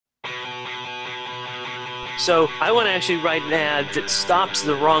So I want to actually write an ad that stops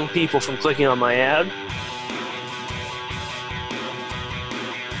the wrong people from clicking on my ad.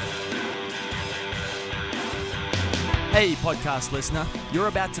 Hey podcast listener, you're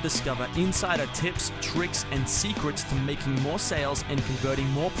about to discover insider tips, tricks, and secrets to making more sales and converting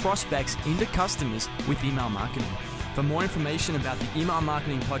more prospects into customers with email marketing. For more information about the Email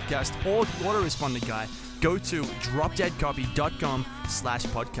Marketing Podcast or the Autoresponder Guide, go to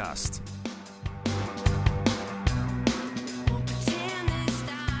dropdeadcopy.com/podcast.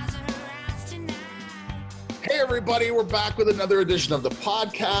 Hey everybody, we're back with another edition of the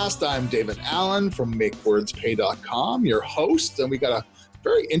podcast. I'm David Allen from MakeWordsPay.com, your host, and we got a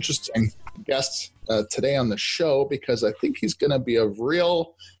very interesting guest today on the show because I think he's going to be of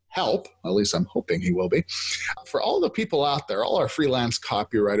real help, at least I'm hoping he will be, for all the people out there, all our freelance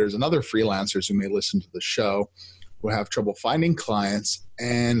copywriters and other freelancers who may listen to the show who have trouble finding clients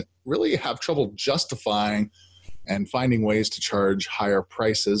and really have trouble justifying and finding ways to charge higher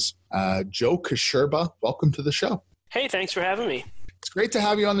prices. Joe Kashurba, welcome to the show. Hey, thanks for having me. It's great to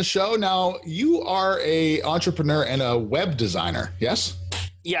have you on the show. Now, you are an entrepreneur and a web designer, yes?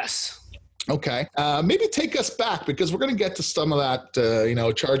 Yes. Okay. Maybe take us back because we're going to get to some of that,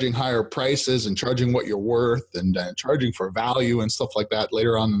 charging higher prices and charging what you're worth and charging for value and stuff like that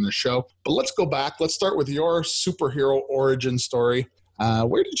later on in the show. But let's go back. Let's start with your superhero origin story.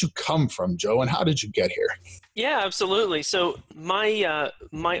 Where did you come from, Joe, and how did you get here? Yeah, absolutely. So my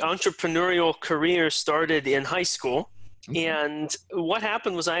entrepreneurial career started in high school. Okay. And what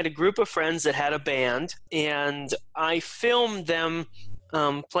happened was I had a group of friends that had a band, and I filmed them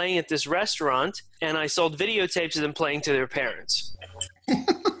playing at this restaurant, and I sold videotapes of them playing to their parents.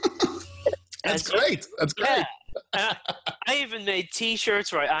 That's great. That's great. Yeah. I even made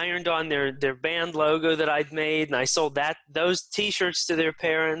T-shirts where I ironed on their band logo that I'd made, and I sold those T-shirts to their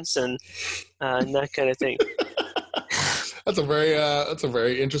parents and that kind of thing. That's a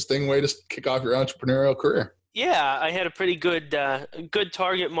very interesting way to kick off your entrepreneurial career. Yeah, I had a pretty good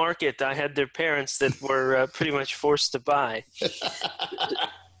target market. I had their parents that were pretty much forced to buy.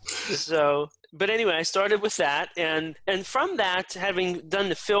 But anyway, I started with that, and from that, having done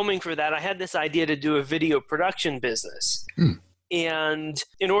the filming for that, I had this idea to do a video production business. And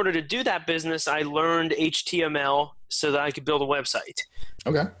in order to do that business, I learned HTML so that I could build a website.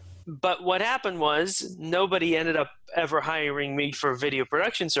 Okay. But what happened was nobody ended up ever hiring me for video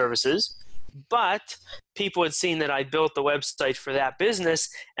production services, but people had seen that I built the website for that business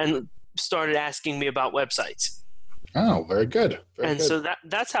and started asking me about websites. Oh, very good. So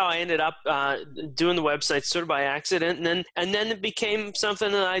that's how I ended up doing the website sort of by accident. And then it became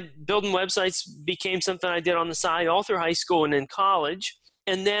something that building websites became something I did on the side all through high school and in college.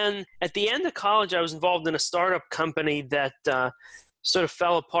 And then at the end of college, I was involved in a startup company that sort of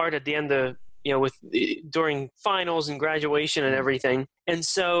fell apart at the end of, during finals and graduation and everything. And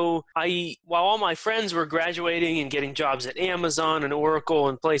so while all my friends were graduating and getting jobs at Amazon and Oracle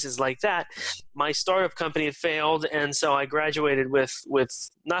and places like that, my startup company had failed. And so I graduated with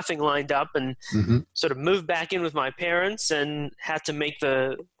nothing lined up and sort of moved back in with my parents and had to make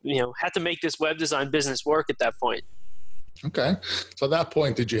this web design business work at that point. Okay. So at that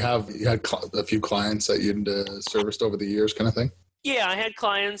point, you had a few clients that you'd serviced over the years kind of thing? Yeah, I had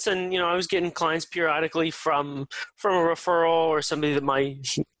clients, and I was getting clients periodically from a referral or somebody that my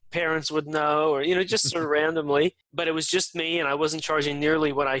parents would know, or just sort of randomly. But it was just me, and I wasn't charging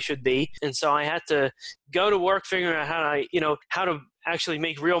nearly what I should be, and so I had to go to work figuring out how to actually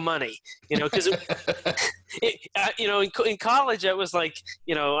make real money. Because in college, I was like,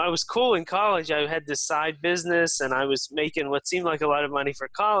 I was cool in college. I had this side business, and I was making what seemed like a lot of money for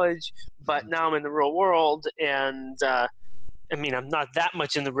college. But now I'm in the real world, and I'm not that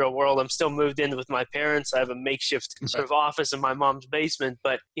much in the real world. I'm still moved in with my parents. I have a makeshift sort of office in my mom's basement.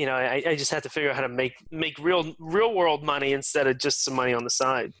 But, I just had to figure out how to make real world money instead of just some money on the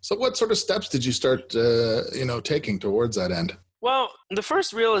side. So what sort of steps did you start, taking towards that end? Well, the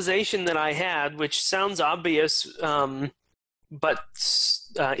first realization that I had, which sounds obvious, but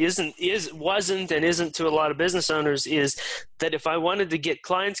wasn't and isn't to a lot of business owners, is that if I wanted to get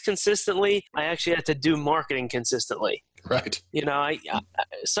clients consistently, I actually had to do marketing consistently. Right.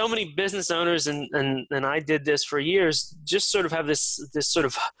 So many business owners, and I did this for years, just sort of have this sort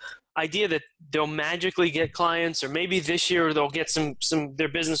of idea that they'll magically get clients, or maybe this year they'll get some their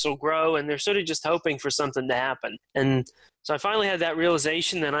business will grow, and they're sort of just hoping for something to happen. And So I finally had that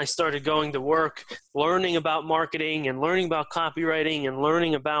realization. Then I started going to work, learning about marketing and learning about copywriting and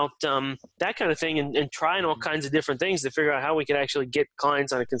learning about that kind of thing, and trying all kinds of different things to figure out how we could actually get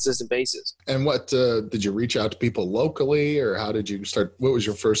clients on a consistent basis. And what did you reach out to people locally, or how did you start? What was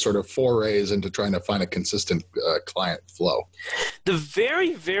your first sort of forays into trying to find a consistent client flow? The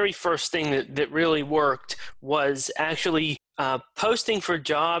very, very first thing that really worked was actually posting for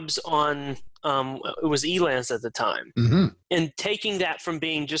jobs on it was Elance at the time, and taking that from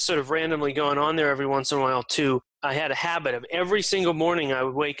being just sort of randomly going on there every once in a while to I had a habit of every single morning I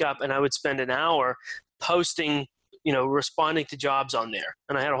would wake up and I would spend an hour posting, responding to jobs on there.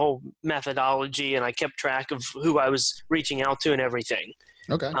 And I had a whole methodology, and I kept track of who I was reaching out to and everything.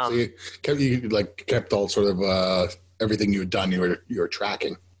 Okay. So you kept all sort of everything you had done, you were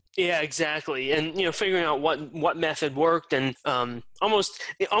tracking. Yeah, exactly. And, figuring out what method worked, and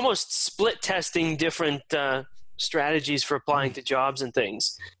almost split testing different strategies for applying to jobs and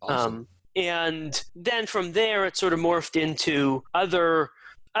things. Awesome. And then from there, it sort of morphed into other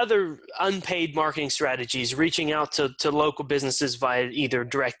unpaid marketing strategies, reaching out to local businesses via either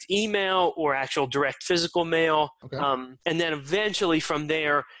direct email or actual direct physical mail. Okay. And then eventually from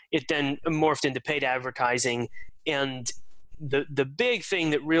there, it then morphed into paid advertising. And the big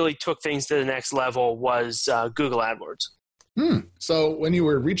thing that really took things to the next level was Google AdWords. So when you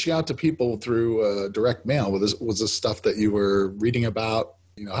were reaching out to people through direct mail, was this stuff that you were reading about?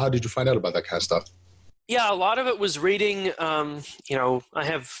 How did you find out about that kind of stuff? Yeah, a lot of it was reading. I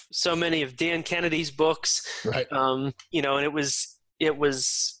have so many of Dan Kennedy's books, right? And it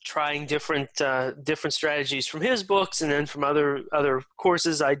was trying different strategies from his books, and then from other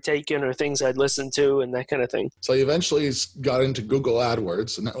courses I'd taken or things I'd listened to, and that kind of thing. So you eventually got into Google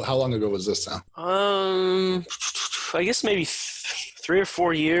AdWords. And how long ago was this now? I guess maybe 3 or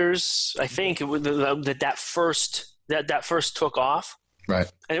 4 years. I think that first took off.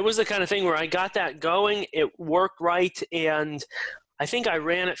 Right. And it was the kind of thing where I got that going. It worked right, and I think I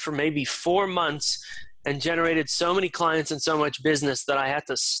ran it for maybe 4 months and generated so many clients and so much business that I had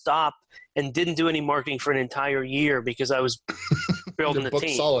to stop and didn't do any marketing for an entire year because I was building the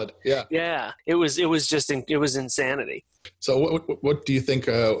team. Solid, yeah. Yeah, it was insanity. So what do you think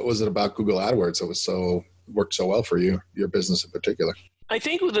was it about Google AdWords that worked so well for you, your business in particular? I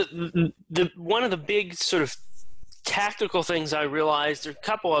think the one of the big sort of tactical things I realized, or a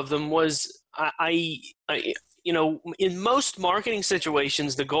couple of them, was I in most marketing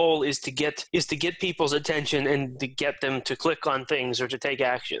situations, the goal is to get people's attention and to get them to click on things or to take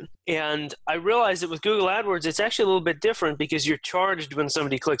action. And I realized that with Google AdWords, it's actually a little bit different because you're charged when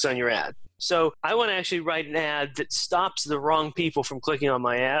somebody clicks on your ad. So I want to actually write an ad that stops the wrong people from clicking on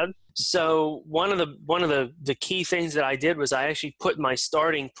my ad. So one of the key things that I did was I actually put my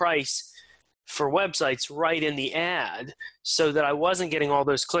starting price for websites right in the ad, so that I wasn't getting all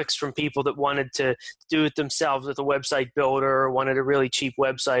those clicks from people that wanted to do it themselves with a website builder or wanted a really cheap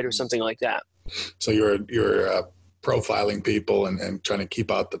website or something like that. So you're profiling people and trying to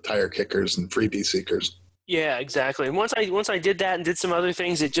keep out the tire kickers and freebie seekers. Yeah, exactly. And once I did that and did some other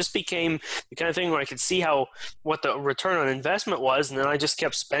things, it just became the kind of thing where I could see what the return on investment was, and then I just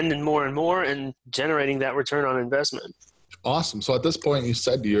kept spending more and more and generating that return on investment. Awesome. So at this point, you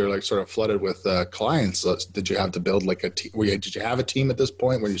said you're like sort of flooded with clients. So did you have to build like a team? Did you have a team at this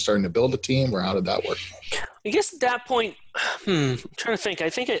point? Were you starting to build a team, or how did that work? I guess at that point, I'm trying to think. I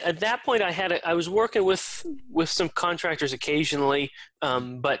think at that point I was working with some contractors occasionally,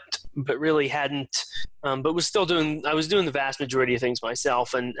 but really hadn't. But I was doing the vast majority of things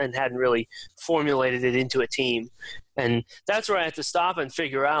myself, and hadn't really formulated it into a team. And that's where I had to stop and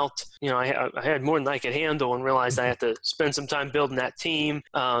figure out, I had more than I could handle, and realized I had to spend some time building that team.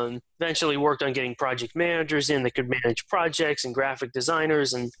 Eventually worked on getting project managers in that could manage projects, and graphic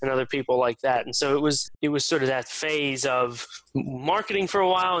designers and other people like that. And so it was sort of that phase of marketing for a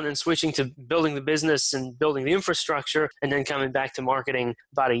while, and then switching to building the business and building the infrastructure, and then coming back to marketing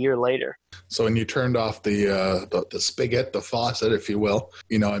about a year later. So when you turned off the spigot, the faucet, if you will,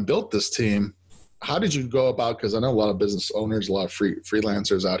 and built this team, how did you go about, because I know a lot of business owners, a lot of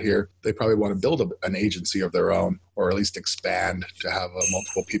freelancers out here, they probably want to build an agency of their own, or at least expand to have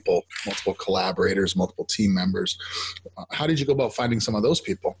multiple people, multiple collaborators, multiple team members. How did you go about finding some of those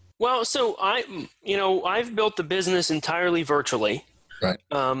people? Well, so I've built the business entirely virtually. Right.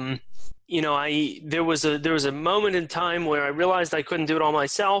 There was a moment in time where I realized I couldn't do it all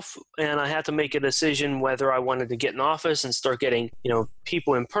myself, and I had to make a decision whether I wanted to get an office and start getting,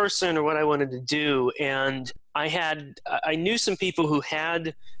 people in person, or what I wanted to do. And I knew some people who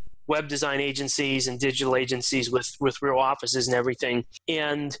had web design agencies and digital agencies with real offices and everything.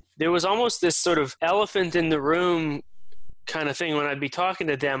 And there was almost this sort of elephant in the room kind of thing when I'd be talking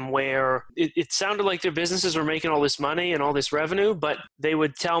to them where it sounded like their businesses were making all this money and all this revenue, but they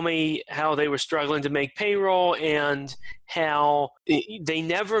would tell me how they were struggling to make payroll and how they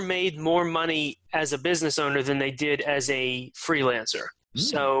never made more money as a business owner than they did as a freelancer.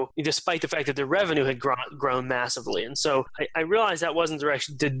 So despite the fact that their revenue had grown massively. And so I realized that wasn't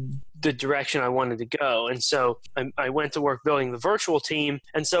the direction I wanted to go. And so I went to work building the virtual team.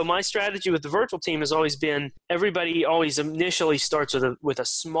 And so my strategy with the virtual team has always been everybody always initially starts with a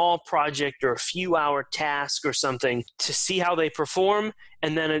small project or a few hour task or something to see how they perform.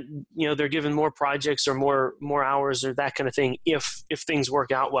 And then, they're given more projects or more hours or that kind of thing if things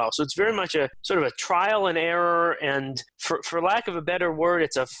work out well. So it's very much a sort of a trial and error. And for lack of a better word,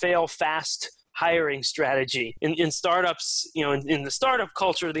 it's a fail fast hiring strategy. In startups, in the startup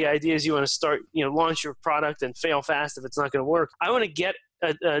culture, the idea is you want to start, launch your product and fail fast if it's not going to work. I want to get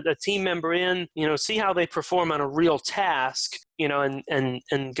a team member in, see how they perform on a real task,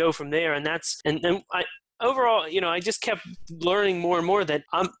 and go from there. And overall, I just kept learning more and more that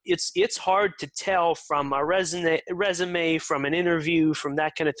it's hard to tell from a resume, from an interview, from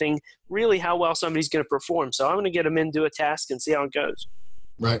that kind of thing, really how well somebody's going to perform. So I'm going to get them in, do a task, and see how it goes.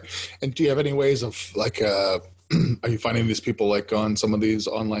 Right. And do you have any ways of are you finding these people on some of these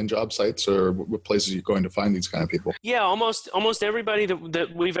online job sites, or what places are you going to find these kind of people? Yeah, almost everybody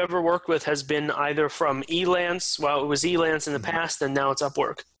that we've ever worked with has been either from Elance. Well, it was Elance in the past, and now it's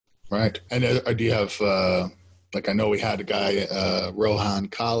Upwork. Right. And do you have, I know we had a guy, Rohan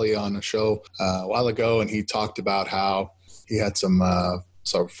Kali, on a show a while ago, and he talked about how he had some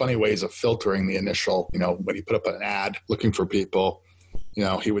sort of funny ways of filtering the initial, when he put up an ad looking for people,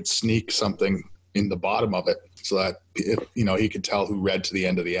 he would sneak something in the bottom of it so that, he could tell who read to the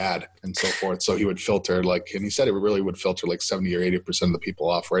end of the ad and so forth. So he would filter and he said it really would filter 70 or 80% of the people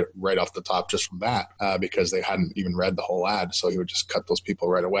off right off the top just from that because they hadn't even read the whole ad. So he would just cut those people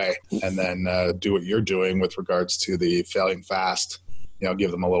right away and then do what you're doing with regards to the failing fast.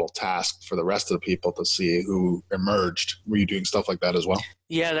 Give them a little task for the rest of the people to see who emerged. Were you doing stuff like that as well?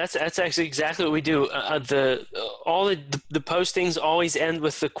 Yeah, that's actually exactly what we do. All the postings always end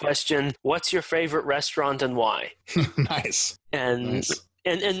with the question, "What's your favorite restaurant and why?" Nice. And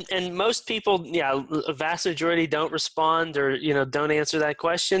most people, a vast majority don't respond or don't answer that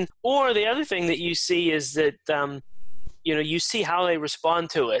question. Or the other thing that you see is that you see how they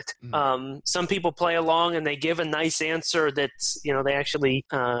respond to it. Some people play along and they give a nice answer that's, they actually,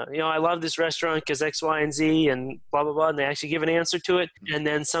 I love this restaurant because X, Y, and Z and blah, blah, blah. And they actually give an answer to it. And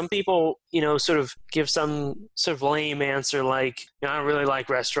then some people, sort of give some sort of lame answer like, I don't really like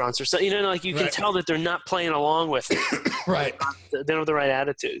restaurants or something. You can tell that they're not playing along with it. Right. They don't have the right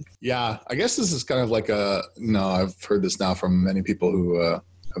attitude. Yeah. I guess this is kind of I've heard this now from many people who,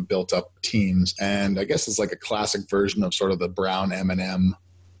 have built up teams, and I guess it's like a classic version of sort of the brown M&M.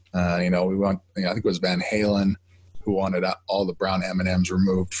 I think it was Van Halen who wanted all the brown M&Ms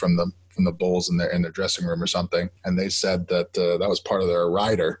removed from the bowls in their dressing room or something, and they said that that was part of their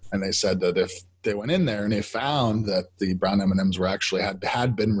rider. And they said that if they went in there and they found that the brown M&Ms were actually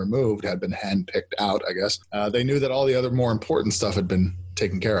had been removed, had been handpicked out, I guess, they knew that all the other more important stuff had been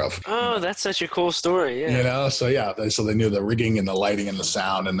taken care of. Oh, that's such a cool story. Yeah. So they knew the rigging and the lighting and the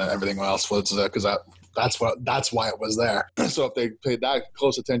sound and everything else was because that's why it was there. So if they paid that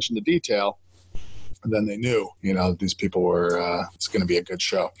close attention to detail, then they knew, these people were, it's going to be a good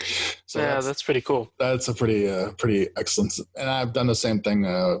show. So that's pretty cool. That's a pretty excellent. And I've done the same thing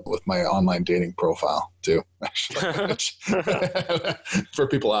with my online dating profile too, actually. For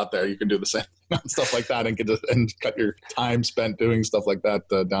people out there, you can do the same stuff like that and cut your time spent doing stuff like that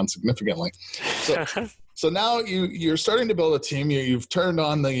down significantly. So now you're starting to build a team. You've turned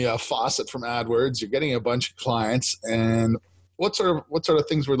on the faucet from AdWords. You're getting a bunch of clients. And what sort of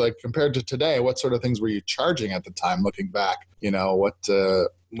things were compared to today? What sort of things were you charging at the time? Looking back,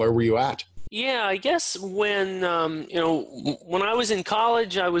 where were you at? Yeah, I guess when when I was in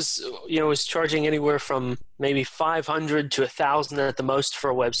college, I was charging anywhere from maybe $500 to $1,000 at the most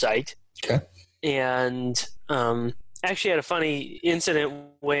for a website. Okay. And actually had a funny incident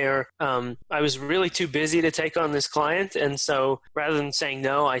where I was really too busy to take on this client. And so rather than saying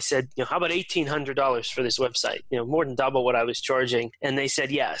no, I said, how about $1,800 for this website? More than double what I was charging. And they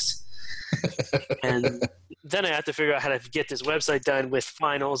said yes. And then I had to figure out how to get this website done with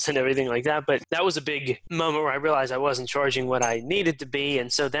finals and everything like that. But that was a big moment where I realized I wasn't charging what I needed to be.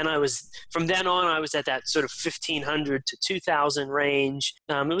 And so then from then on, I was at that sort of 1,500 to 2,000 range.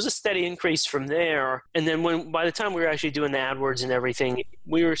 It was a steady increase from there. And then by the time we were actually doing the AdWords and everything,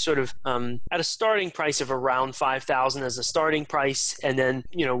 we were sort of at a starting price of around 5,000 as a starting price. And then,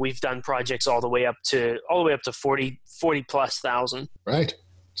 we've done projects all the way up to 40 plus thousand. Right.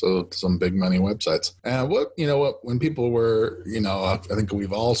 So some big money websites. And when people were, I think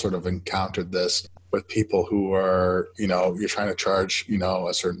we've all sort of encountered this with people who are, you're trying to charge,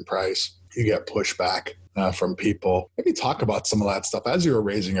 a certain price, you get pushback from people. Maybe talk about some of that stuff as you were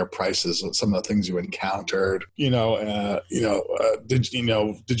raising your prices, some of the things you encountered. Did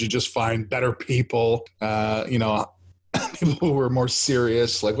you just find better people? People who were more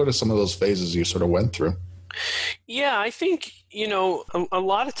serious. Like, what are some of those phases you sort of went through? Yeah, I think a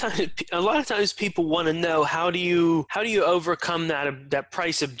lot of times people want to know how do you overcome that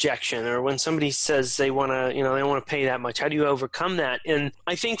price objection, or when somebody says they want to pay that much, how do you overcome that? And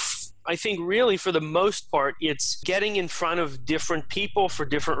I think really for the most part it's getting in front of different people for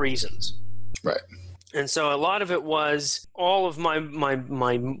different reasons. Right. And so a lot of it was all of my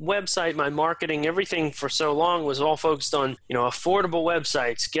website, my marketing, everything for so long was all focused on, affordable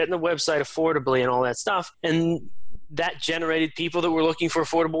websites, getting the website affordably and all that stuff. And that generated people that were looking for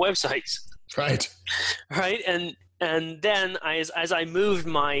affordable websites. Right. Right. And then as I moved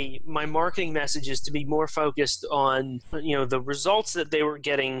my marketing messages to be more focused on, the results that they were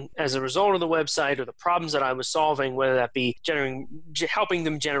getting as a result of the website, or the problems that I was solving, whether that be helping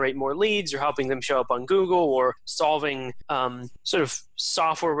them generate more leads, or helping them show up on Google, or solving sort of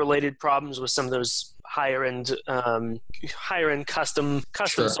software related problems with some of those higher end custom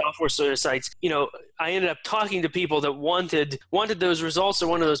Sure. software sort of sites. I ended up talking to people that wanted those results or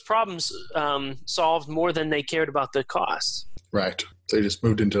one of those problems solved more than they cared about the cost. Right. So you just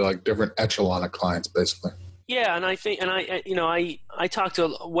moved into like different echelon of clients, basically. Yeah, and I talk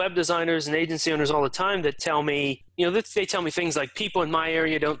to web designers and agency owners all the time that tell me, they tell me things like, people in my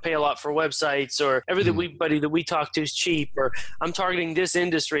area don't pay a lot for websites, or everybody that we talk to is cheap, or I'm targeting this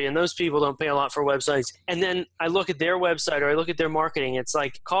industry and those people don't pay a lot for websites. And then I look at their website, or I look at their marketing. It's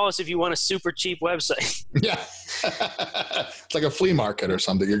like, call us if you want a super cheap website. Yeah. It's like a flea market or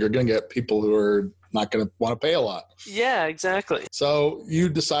something. You're going to get people who are not going to want to pay a lot. Yeah, exactly. So you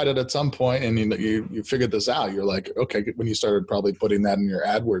decided at some point, and you figured this out. You're like, okay, when you started probably putting that in your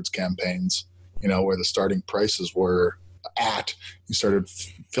AdWords campaigns, where the starting prices were at, you started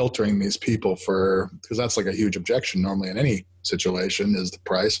filtering these people because that's like a huge objection normally in any situation is the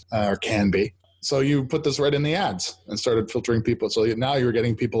price, or can be. So you put this right in the ads and started filtering people. So now you're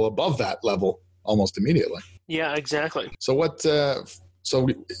getting people above that level almost immediately. Yeah, exactly. So so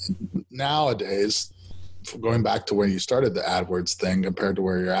nowadays, going back to where you started the AdWords thing compared to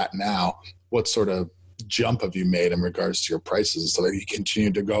where you're at now, what sort of jump have you made in regards to your prices so that you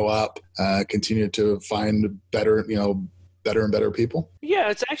continue to go up, continue to find better and better people? Yeah,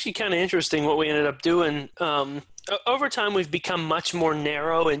 it's actually kind of interesting what we ended up doing. Over time, we've become much more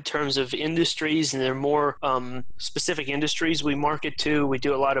narrow in terms of industries, and there are more specific industries we market to. We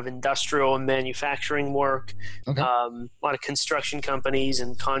do a lot of industrial and manufacturing work, okay. A lot of construction companies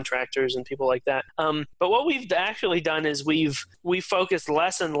and contractors and people like that. But what we've actually done is we've focused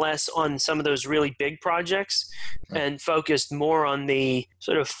less and less on some of those really big projects, right, and focused more on the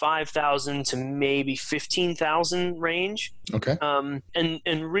sort of 5,000 to maybe 15,000 range. Okay.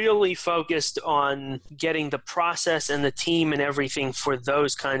 And really focused on getting the process and the team and everything for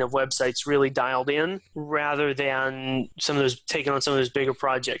those kind of websites really dialed in, rather than taking on some of those bigger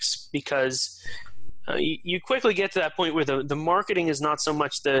projects, because you quickly get to that point where the marketing is not so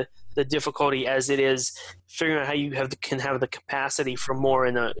much the difficulty as it is figuring out how you can have the capacity for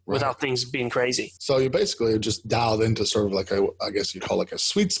more without things being crazy. So you basically just dialed into sort of like I guess you'd call like a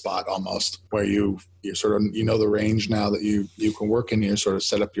sweet spot almost, where you sort of the range now that you can work in. You sort of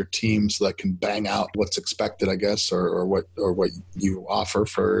set up your team so that can bang out what's expected, I guess, or what you offer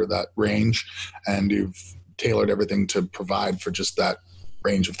for that range, and you've tailored everything to provide for just that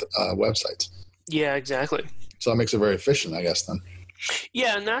range of websites. Yeah, exactly. So that makes it very efficient, I guess, then.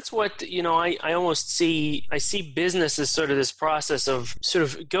 Yeah, and that's what, I almost see business as sort of this process of sort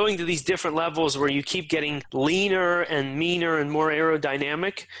of going to these different levels where you keep getting leaner and meaner and more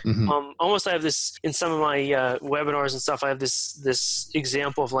aerodynamic. Mm-hmm. Almost I have this in some of my webinars and stuff. I have this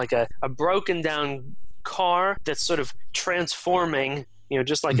example of like a broken down car that's sort of transforming,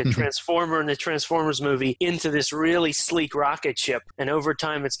 just like a transformer in the Transformers movie, into this really sleek rocket ship. And over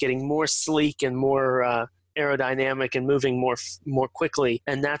time, it's getting more sleek and more aerodynamic and moving more quickly.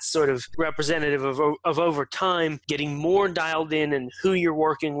 And that's sort of representative of over time getting more dialed in who you're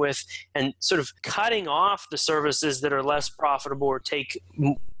working with, and sort of cutting off the services that are less profitable or take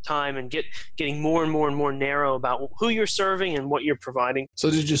time, and getting more and more narrow about who you're serving and what you're providing.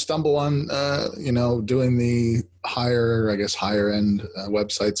 So did you stumble on, doing the higher end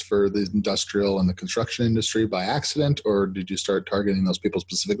websites for the industrial and the construction industry by accident, or did you start targeting those people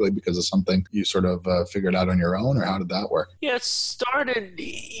specifically because of something you sort of figured out on your own, or how did that work? Yeah,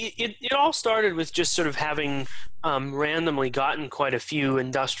 it all started with just sort of having randomly gotten quite a few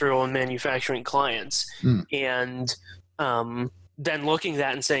industrial and manufacturing clients, and then looking at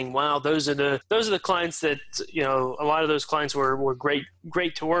that and saying, wow, those are the clients that, a lot of those clients were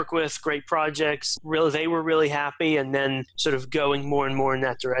great to work with, great projects. Really, they were really happy, and then sort of going more and more in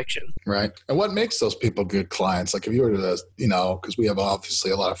that direction. Right. And what makes those people good clients? Like if you were to, because we have obviously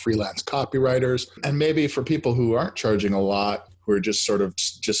a lot of freelance copywriters, and maybe for people who aren't charging a lot, who are just sort of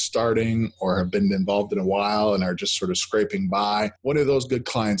just starting or have been involved in a while and are just sort of scraping by, what do those good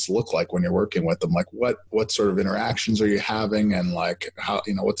clients look like when you're working with them? Like what sort of interactions are you having, and like how,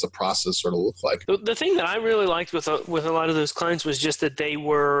 what's the process sort of look like? The thing that I really liked with a lot of those clients was just that they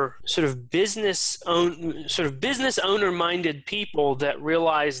were sort of business owner minded people that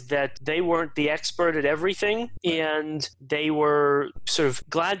realized that they weren't the expert at everything, and they were sort of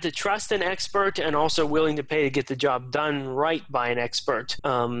glad to trust an expert and also willing to pay to get the job done right by an expert.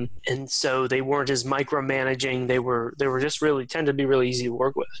 And so they weren't as micromanaging. They were just really tend to be really easy to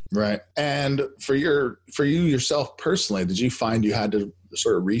work with. Right. And for you yourself personally, did you find you had to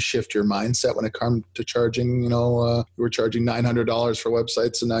sort of reshift your mindset when it comes to charging? You were charging $900 for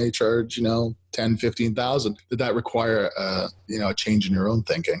websites, and now you charge, $10,000, $15,000. Did that require a change in your own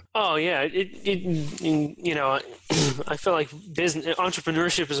thinking? Oh yeah, I feel like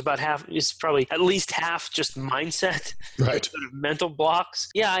entrepreneurship is probably at least half just mindset, right? Sort of mental blocks.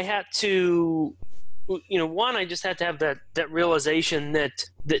 Yeah, I had to. I just had to have that realization that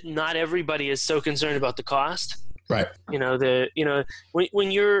not everybody is so concerned about the cost. Right.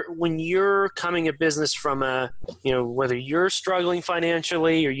 When you're coming at business from whether you're struggling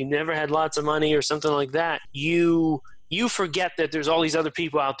financially or you never had lots of money or something like that, you forget that there's all these other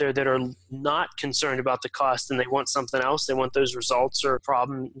people out there that are not concerned about the cost, and they want something else. They want those results or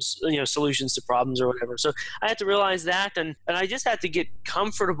problems, solutions to problems or whatever. So I had to realize that, and I just had to get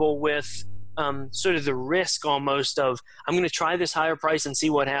comfortable with sort of the risk almost of, I'm going to try this higher price and see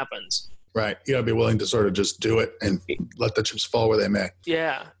what happens. Right. You gotta be willing to sort of just do it and let the chips fall where they may.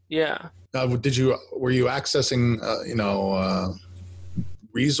 Yeah. Yeah. Were you accessing,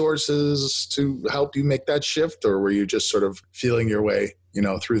 resources to help you make that shift, or were you just sort of feeling your way,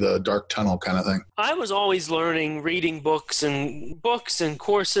 through the dark tunnel kind of thing? I was always learning, reading books and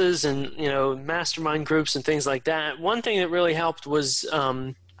courses and, mastermind groups and things like that. One thing that really helped was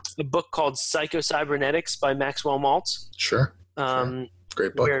a book called Psycho-Cybernetics by Maxwell Maltz. Sure.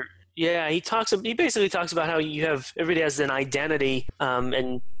 Great book. He basically talks about how everybody has an identity,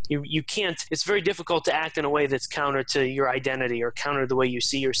 and you can't, it's very difficult to act in a way that's counter to your identity or counter the way you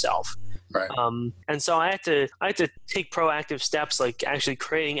see yourself. Right. And so I had to take proactive steps, like actually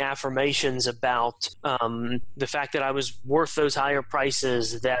creating affirmations about the fact that I was worth those higher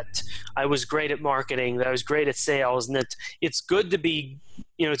prices, that I was great at marketing, that I was great at sales, and that it's good to be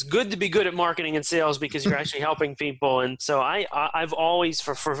good at marketing and sales because you're actually helping people. And so I've always,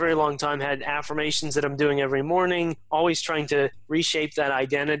 for a very long time, had affirmations that I'm doing every morning, always trying to reshape that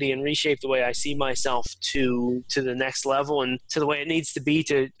identity and reshape the way I see myself to the next level and to the way it needs to be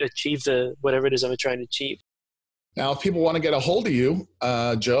to achieve whatever it is I'm trying to achieve. Now, if people want to get a hold of you,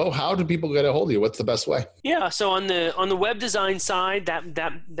 Joe, how do people get a hold of you? What's the best way? Yeah, so on the web design side,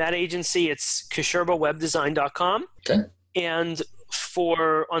 that agency, it's KashurbaWebDesign.com. Okay. And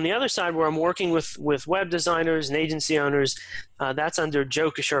on the other side, where I'm working with web designers and agency owners, that's under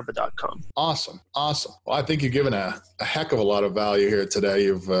JoeKashurba.com. Awesome. Well, I think you've given a heck of a lot of value here today.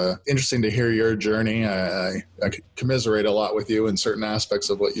 Interesting to hear your journey. I commiserate a lot with you in certain aspects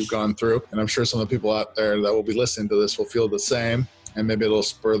of what you've gone through. And I'm sure some of the people out there that will be listening to this will feel the same. And maybe it'll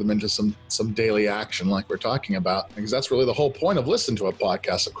spur them into some daily action like we're talking about. Because that's really the whole point of listening to a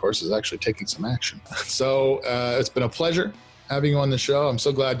podcast, of course, is actually taking some action. So it's been a pleasure having you on the show. I'm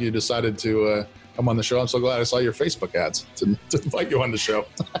so glad you decided to come on the show. I'm so glad I saw your Facebook ads to invite you on the show.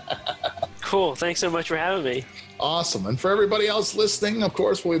 Cool. Thanks so much for having me. Awesome. And for everybody else listening, of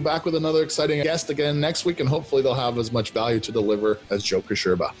course, we'll be back with another exciting guest again next week, and hopefully they'll have as much value to deliver as Joe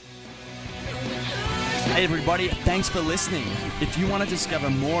Kashurba. Hey everybody, thanks for listening. If you want to discover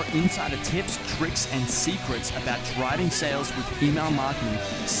more insider tips, tricks, and secrets about driving sales with email marketing,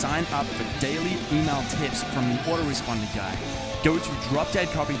 sign up for daily email tips from the autoresponder guy. Go to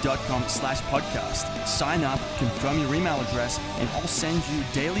dropdeadcopy.com/podcast. Sign up, confirm your email address, and I'll send you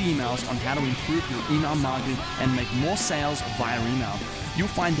daily emails on how to improve your email marketing and make more sales via email. You'll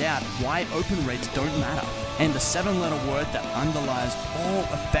find out why open rates don't matter and the 7-letter word that underlies all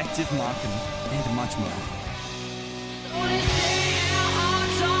effective marketing and much more.